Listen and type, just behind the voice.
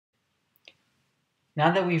Now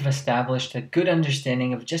that we've established a good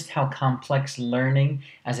understanding of just how complex learning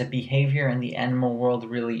as a behavior in the animal world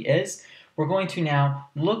really is, we're going to now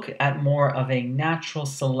look at more of a natural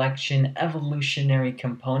selection evolutionary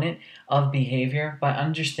component of behavior by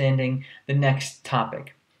understanding the next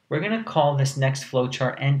topic. We're going to call this next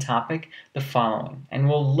flowchart and topic the following, and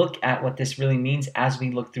we'll look at what this really means as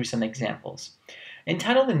we look through some examples.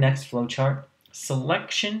 Entitle the next flowchart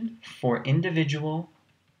Selection for Individual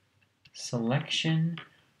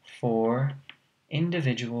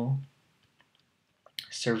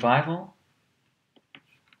Survival.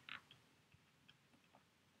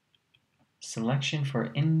 Selection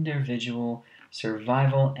for individual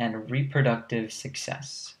survival and reproductive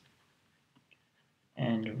success.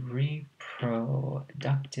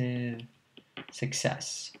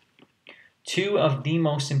 Two of the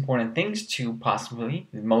most important things, two possibly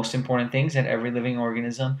the most important things that every living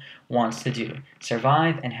organism wants to do: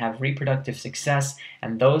 survive and have reproductive success.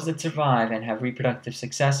 And those that survive and have reproductive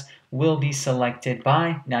success will be selected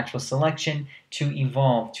by natural selection to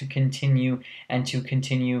evolve, to continue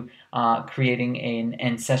creating an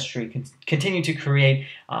ancestry, continue to create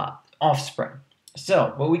offspring.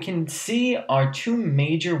 So what we can see are two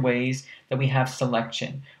major ways that we have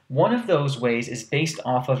selection. One of those ways is based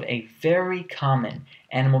off of a very common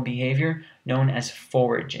animal behavior known as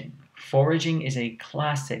foraging. Foraging is a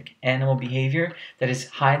classic animal behavior that is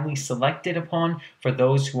highly selected upon for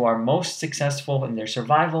those who are most successful in their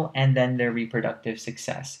survival and then their reproductive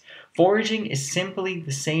success. Foraging is simply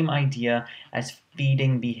the same idea as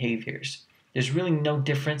feeding behaviors. There's really no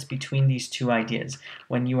difference between these two ideas.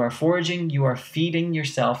 When you are foraging, you are feeding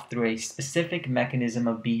yourself through a specific mechanism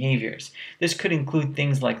of behaviors. This could include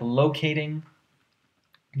things like locating.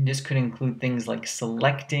 This could include things like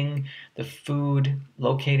selecting the food,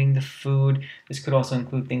 locating the food. This could also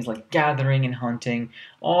include things like gathering and hunting,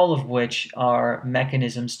 all of which are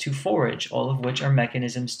mechanisms to forage, all of which are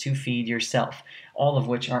mechanisms to feed yourself, all of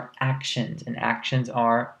which are actions, and actions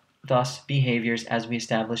are thus behaviors as we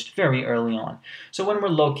established very early on. So when we're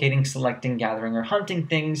locating, selecting, gathering, or hunting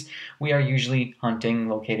things, we are usually hunting,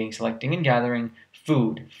 locating, selecting, and gathering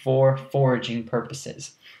food for foraging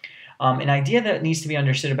purposes. An idea that needs to be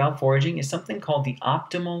understood about foraging is something called the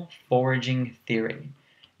optimal foraging theory.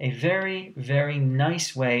 A very, very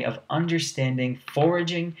nice way of understanding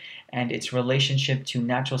foraging and its relationship to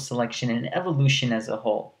natural selection and evolution as a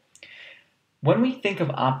whole. When we think of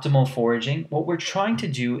optimal foraging, what we're trying to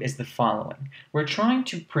do is the following. We're trying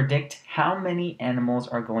to predict how many animals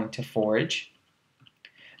are going to forage,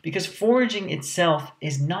 because foraging itself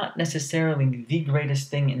is not necessarily the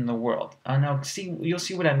greatest thing in the world. Now, you'll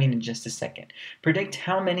see what I mean in just a second. Predict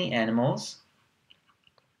how many animals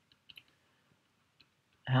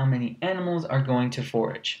are going to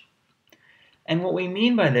forage. And what we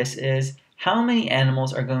mean by this is how many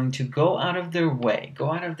animals are going to go out of their way,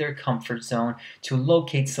 go out of their comfort zone to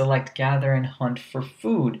locate, select, gather, and hunt for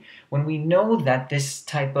food, when we know that this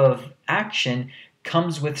type of action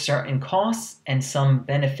comes with certain costs and some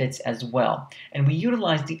benefits as well. And we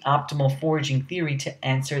utilize the optimal foraging theory to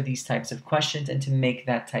answer these types of questions and to make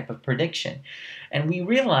that type of prediction. And we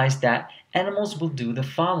realize that animals will do the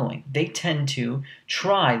following. They tend to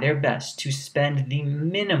try their best to spend the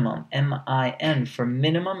minimum, M-I-N for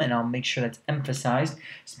minimum, and I'll make sure that's emphasized,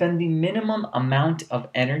 spend the minimum amount of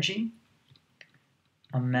energy,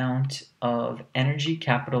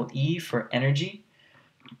 capital E for energy,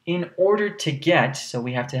 in order to get, so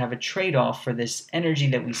we have to have a trade-off for this energy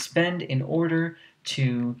that we spend in order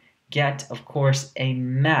to get, of course, a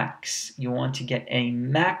max. You want to get a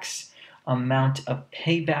max amount of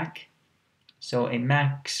payback, so a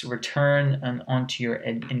max return onto your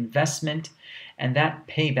investment. And that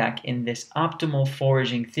payback in this optimal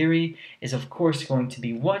foraging theory is, of course, going to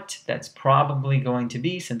be what? That's probably going to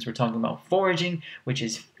be, since we're talking about foraging, which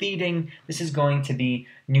is feeding, this is going to be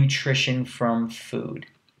nutrition from food.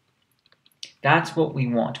 That's what we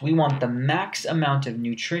want. We want the max amount of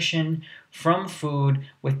nutrition from food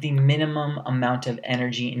with the minimum amount of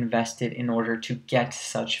energy invested in order to get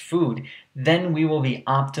such food. Then we will be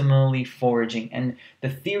optimally foraging. And the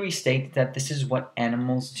theory states that this is what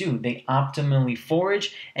animals do. They optimally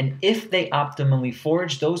forage, and if they optimally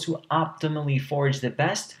forage, those who optimally forage the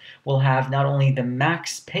best will have not only the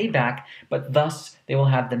max payback, but thus they will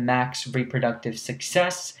have the max reproductive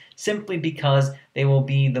success, simply because they will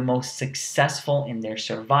be the most successful in their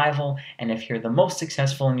survival. And if you're the most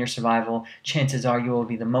successful in your survival, chances are you will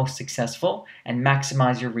be the most successful and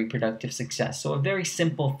maximize your reproductive success. So a very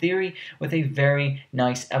simple theory with a very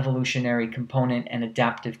nice evolutionary component and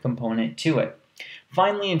adaptive component to it.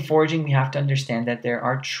 Finally, in foraging, we have to understand that there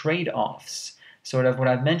are trade-offs. sort of what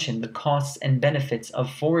I've mentioned, the costs and benefits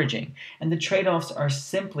of foraging. And the trade-offs are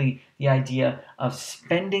simply the idea of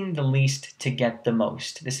spending the least to get the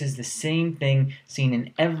most. This is the same thing seen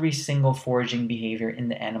in every single foraging behavior in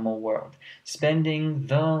the animal world. Spending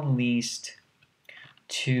the least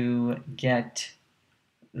to get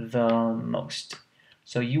the most.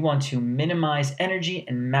 So you want to minimize energy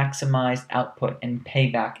and maximize output and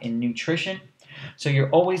payback in nutrition. So you're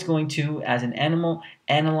always going to, as an animal,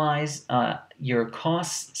 analyze your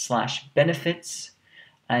costs/benefits,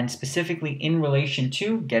 and specifically in relation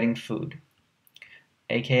to getting food,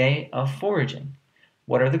 aka of foraging.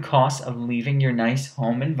 What are the costs of leaving your nice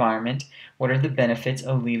home environment? What are the benefits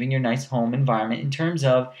of leaving your nice home environment in terms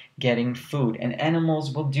of getting food? And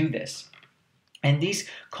animals will do this. And these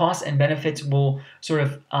costs and benefits will sort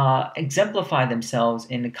of exemplify themselves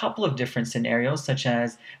in a couple of different scenarios, such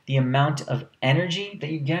as the amount of energy that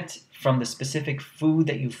you get from the specific food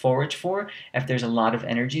that you forage for. If there's a lot of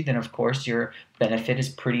energy, then of course your benefit is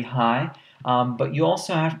pretty high. But you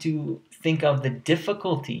also have to think of the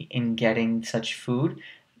difficulty in getting such food,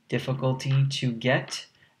 difficulty to get.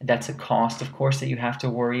 That's a cost, of course, that you have to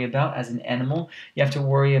worry about as an animal. You have to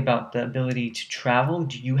worry about the ability to travel.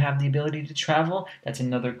 Do you have the ability to travel? That's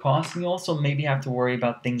another cost. And you also maybe have to worry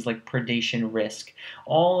about things like predation risk.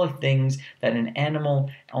 All of things that an animal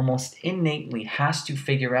almost innately has to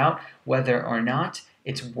figure out whether or not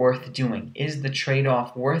it's worth doing. Is the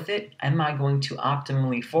trade-off worth it? Am I going to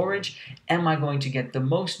optimally forage? Am I going to get the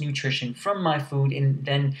most nutrition from my food and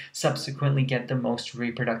then subsequently get the most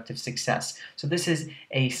reproductive success? So this is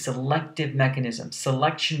a selective mechanism.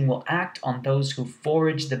 Selection will act on those who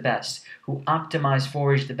forage the best, who optimize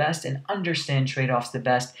forage the best and understand trade-offs the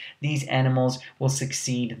best. These animals will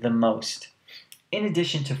succeed the most. In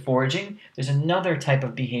addition to foraging, there's another type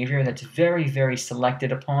of behavior that's very, very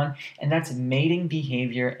selected upon, and that's mating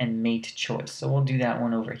behavior and mate choice. So we'll do that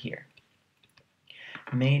one over here.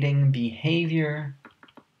 Mating behavior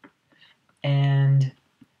and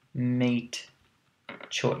mate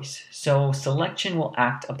choice. So selection will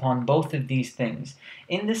act upon both of these things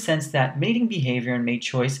in the sense that mating behavior and mate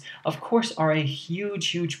choice, of course, are a huge,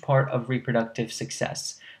 huge part of reproductive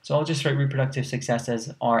success. So I'll just write reproductive success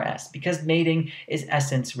as RS because mating is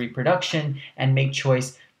essence reproduction and mate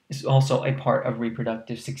choice is also a part of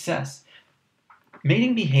reproductive success.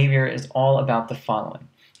 Mating behavior is all about the following.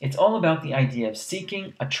 It's all about the idea of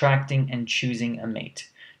seeking, attracting, and choosing a mate.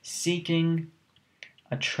 Seeking,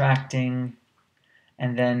 attracting,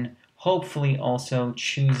 and then hopefully also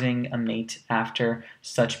choosing a mate after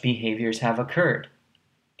such behaviors have occurred.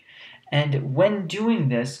 And when doing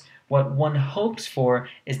this, what one hopes for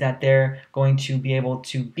is that they're going to be able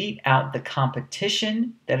to beat out the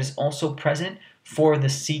competition that is also present for the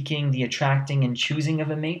seeking, the attracting, and choosing of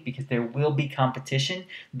a mate, because there will be competition.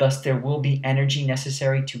 Thus, there will be energy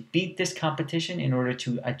necessary to beat this competition in order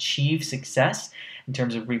to achieve success in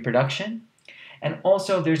terms of reproduction. And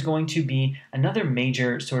also, there's going to be another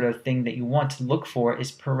major sort of thing that you want to look for is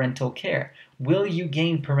parental care. Will you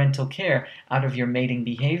gain parental care out of your mating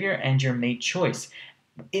behavior and your mate choice?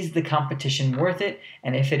 Is the competition worth it?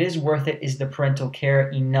 And if it is worth it, is the parental care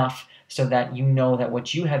enough so that you know that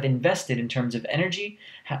what you have invested in terms of energy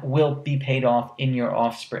will be paid off in your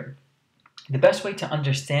offspring? The best way to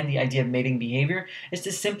understand the idea of mating behavior is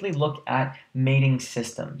to simply look at mating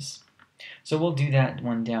systems. So we'll do that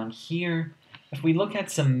one down here. If we look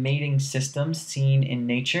at some mating systems seen in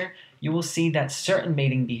nature, you will see that certain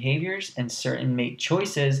mating behaviors and certain mate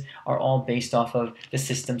choices are all based off of the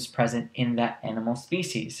systems present in that animal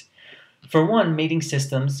species. For one, mating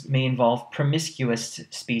systems may involve promiscuous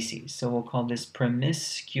species. So we'll call this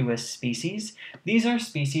promiscuous species. These are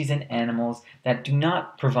species in animals that do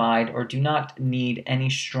not provide or do not need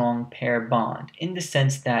any strong pair bond, in the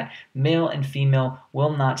sense that male and female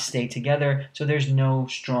will not stay together, so there's no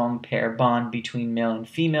strong pair bond between male and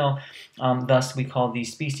female. Thus, we call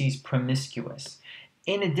these species promiscuous.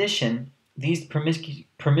 In addition, these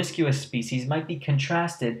promiscuous species might be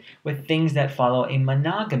contrasted with things that follow a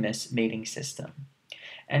monogamous mating system.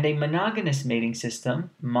 And a monogamous mating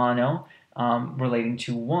system, mono, relating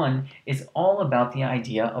to one, is all about the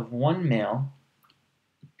idea of one male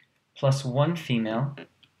plus one female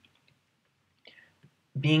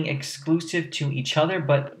being exclusive to each other,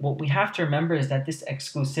 but what we have to remember is that this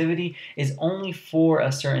exclusivity is only for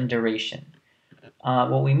a certain duration.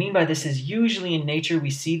 What we mean by this is usually in nature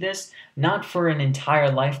we see this not for an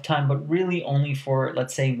entire lifetime, but really only for,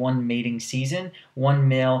 let's say, one mating season. One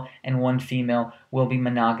male and one female will be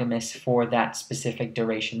monogamous for that specific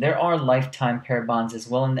duration. There are lifetime pair bonds as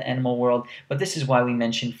well in the animal world, but this is why we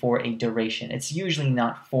mention for a duration. It's usually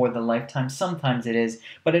not for the lifetime. Sometimes it is,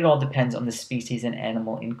 but it all depends on the species and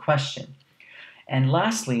animal in question. And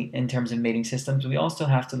lastly, in terms of mating systems, we also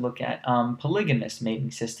have to look at polygamous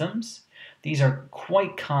mating systems. These are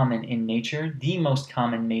quite common in nature, the most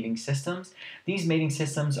common mating systems. These mating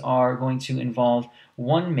systems are going to involve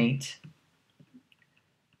one mate,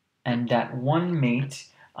 and that one mate,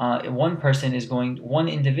 one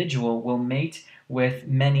individual will mate with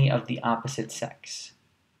many of the opposite sex.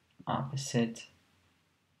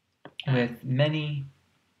 With many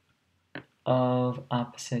of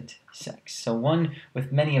opposite sex. So one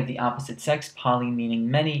with many of the opposite sex, poly meaning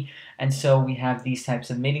many, and so we have these types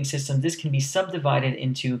of mating systems. This can be subdivided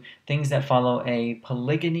into things that follow a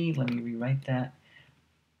polygyny. Let me rewrite that.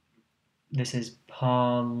 This is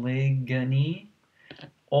polygyny.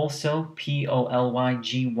 Also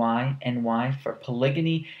Polygyny for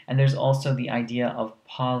polygyny, and there's also the idea of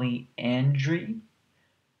polyandry,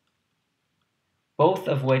 both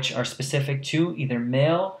of which are specific to either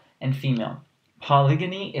male and female.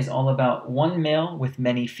 Polygyny is all about one male with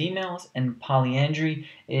many females, and polyandry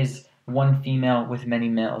is one female with many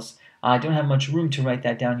males. I don't have much room to write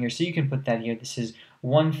that down here, so you can put that here. This is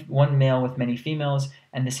one male with many females,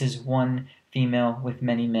 and this is one female with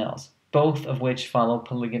many males, both of which follow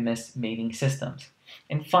polygamous mating systems.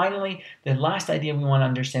 And finally, the last idea we want to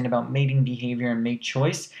understand about mating behavior and mate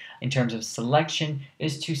choice in terms of selection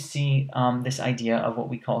is to see this idea of what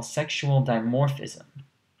we call sexual dimorphism.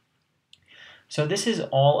 So this is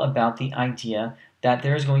all about the idea that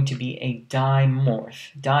there is going to be a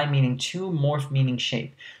dimorph. Di meaning two, morph meaning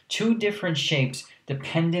shape. Two different shapes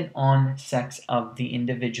dependent on sex of the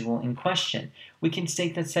individual in question. We can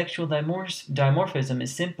state that sexual dimorphism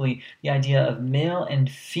is simply the idea of male and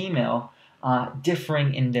female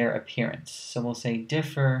differing in their appearance. So we'll say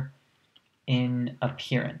differ in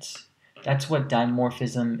appearance. That's what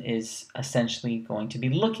dimorphism is essentially going to be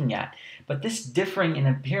looking at. But this differing in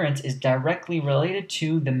appearance is directly related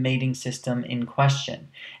to the mating system in question.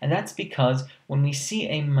 And that's because when we see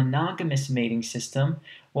a monogamous mating system,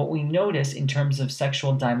 what we notice in terms of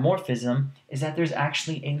sexual dimorphism is that there's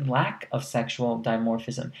actually a lack of sexual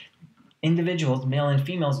dimorphism. Individuals, male and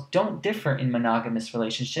females, don't differ in monogamous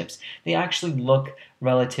relationships. They actually look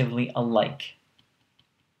relatively alike.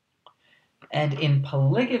 And in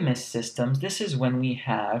polygamous systems, this is when we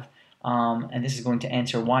have, and this is going to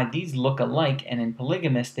answer why these look alike, and in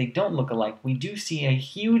polygamous, they don't look alike. We do see a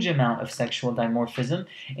huge amount of sexual dimorphism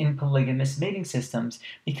in polygamous mating systems,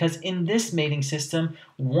 because in this mating system,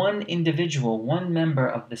 one individual, one member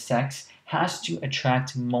of the sex, has to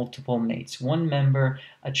attract multiple mates. One member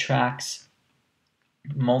attracts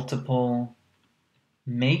multiple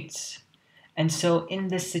mates. And so in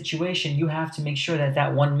this situation, you have to make sure that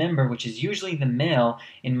that one member, which is usually the male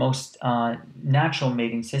in most natural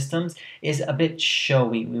mating systems, is a bit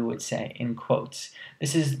showy, we would say, in quotes.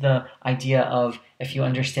 This is the idea of, if you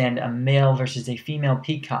understand a male versus a female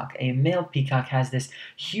peacock. A male peacock has this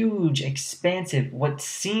huge, expansive, what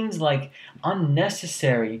seems like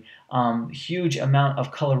unnecessary, huge amount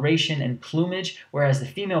of coloration and plumage, whereas the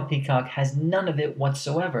female peacock has none of it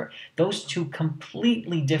whatsoever. Those two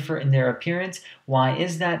completely differ in their appearance. Why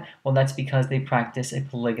is that? Well, that's because they practice a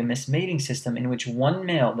polygamous mating system in which one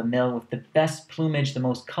male, the male with the best plumage, the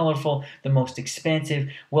most colorful, the most expansive,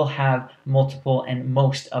 will have multiple and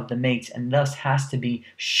most of the mates, and thus has to be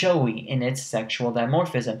showy in its sexual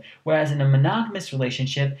dimorphism. Whereas in a monogamous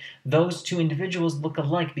relationship, those two individuals look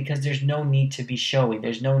alike because there's no need to be showy.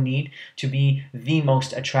 There's no need to be the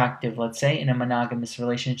most attractive, let's say, in a monogamous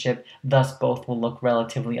relationship. Thus, both will look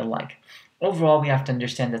relatively alike. Overall, we have to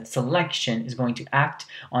understand that selection is going to act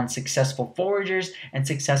on successful foragers and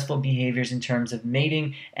successful behaviors in terms of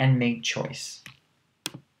mating and mate choice.